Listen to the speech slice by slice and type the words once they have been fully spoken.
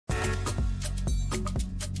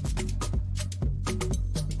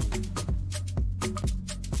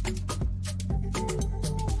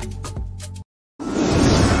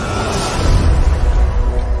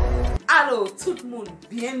tout moun,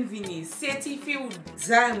 bienvenue. C'est ici ou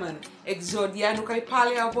Diamond. Aujourd'hui, nous allons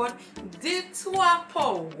parler about des trois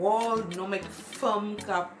paroles non mais femme qui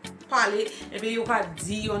parler et bien yo ka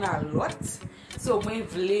di on a lot. So moi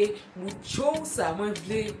vle mucho ça, moi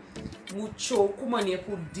vle mucho comment on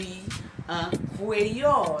pour di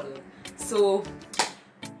Kweyol. So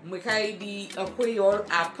moi ka di Kweyol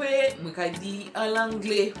après moi ka di en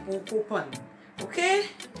anglais pour comprendre. Okay?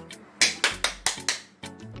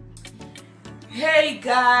 Hey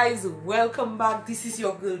guys, welcome back. This is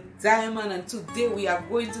your girl Diamond, and today we are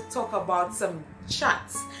going to talk about some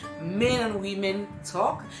chats men and women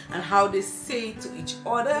talk and how they say to each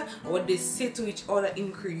other, what they say to each other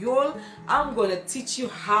in Creole. I'm gonna teach you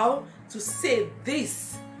how to say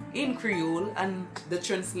this in Creole and the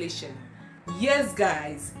translation. Yes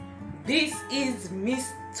guys, this is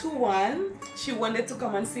Miss Tuan. She wanted to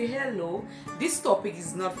come and say hello. This topic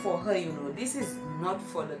is not for her, you know. This is not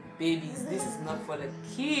for the babies. This is not for the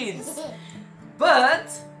kids.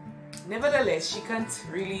 But nevertheless, she can't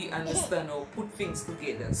really understand or put things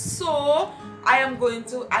together. So I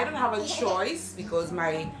don't have a choice because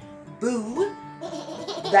my boo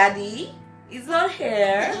daddy is not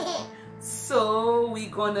here. So we're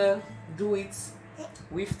gonna do it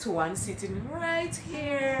with Tuan sitting right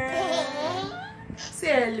here.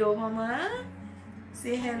 Say hello, mama.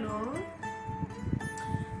 Say hello.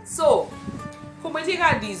 So, comment tu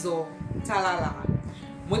as dit talala?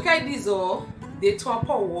 Moi ka dit des trois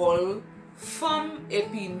paroles femme et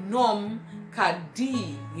puis nom ka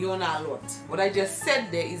di yon a lot. What I just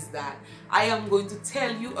said there is that I am going to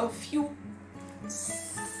tell you a few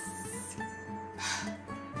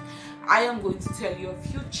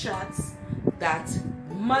chats that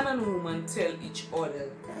man and woman tell each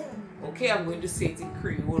other. Okay, I'm going to say it in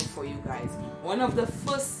Creole for you guys. One of the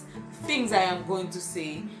first things I am going to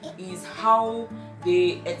say is how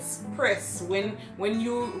they express when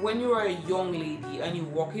you are a young lady and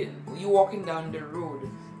you're walking down the road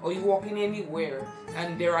or you're walking anywhere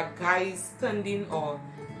and there are guys standing or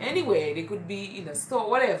anywhere, they could be in a store,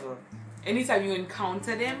 whatever. Anytime you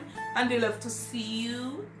encounter them and they love to see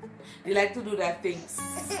you, they like to do that thing.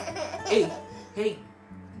 Hey, hey,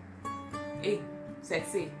 hey,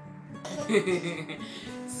 sexy.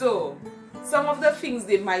 So some of the things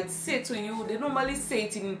they might say to you, they normally say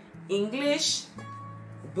it in English,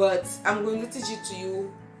 but I'm going to teach it to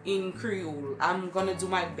you in Creole. I'm gonna do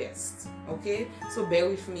my best, okay? So bear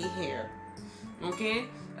with me here, okay?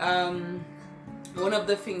 One of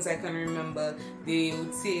the things I can remember, they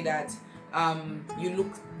would say that you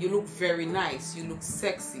look very nice, you look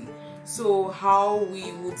sexy. So how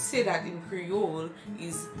we would say that in Creole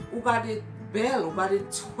is ou gade belle, ou gade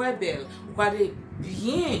très belle, ou gade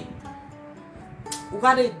bien, ou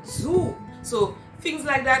gade doux. So things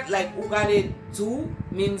like that, like ou gade doux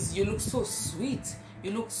means you look so sweet,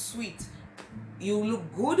 you look sweet, you look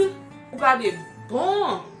good. Ou gade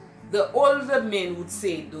bon. The older men would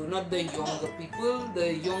say it though, not the younger people.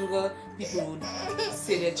 The younger people would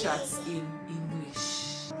say their chats in English.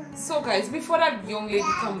 So guys, before that young lady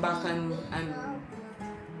come back and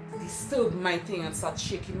disturb my thing and start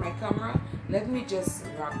shaking my camera, let me just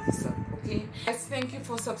wrap this up, okay? Guys, thank you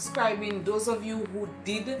for subscribing. Those of you who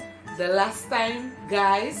did the last time,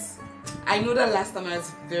 guys, I know the last time I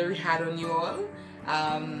was very hard on you all.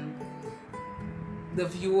 The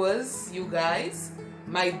viewers, you guys,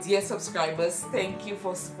 my dear subscribers, thank you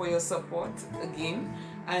for your support again.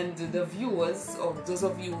 And the viewers, or those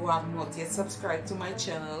of you who have not yet subscribed to my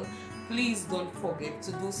channel, please don't forget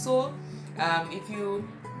to do so. If you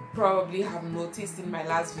probably have noticed in my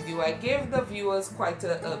last video, I gave the viewers quite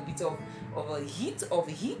a bit of a heat,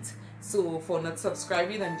 so for not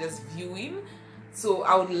subscribing and just viewing. So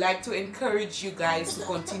I would like to encourage you guys to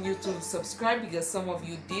continue to subscribe, because some of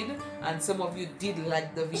you did and some of you did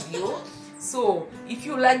like the video. So if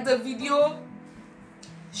you like the video,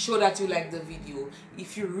 show that you like the video.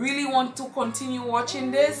 If you really want to continue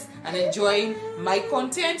watching this and enjoying my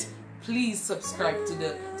content, please subscribe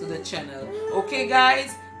to the channel. Okay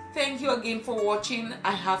guys, thank you again for watching.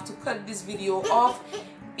 I have to cut this video off.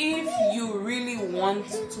 If you really want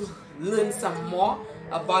to learn some more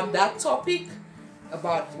about that topic,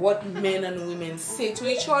 about what men and women say to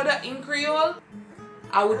each other in Creole,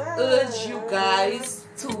 I would urge you guys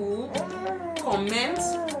to comment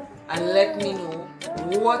and let me know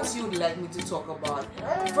what you'd like me to talk about.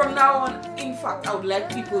 From now on, in fact, I would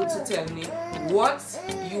like people to tell me what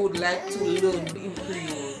you would like to learn in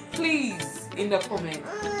Creole. Please, in the comment.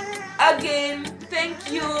 Again,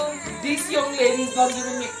 thank you. This young lady is not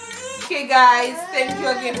giving me... Okay guys, thank you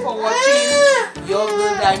again for watching. Your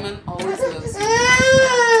girl Diamond always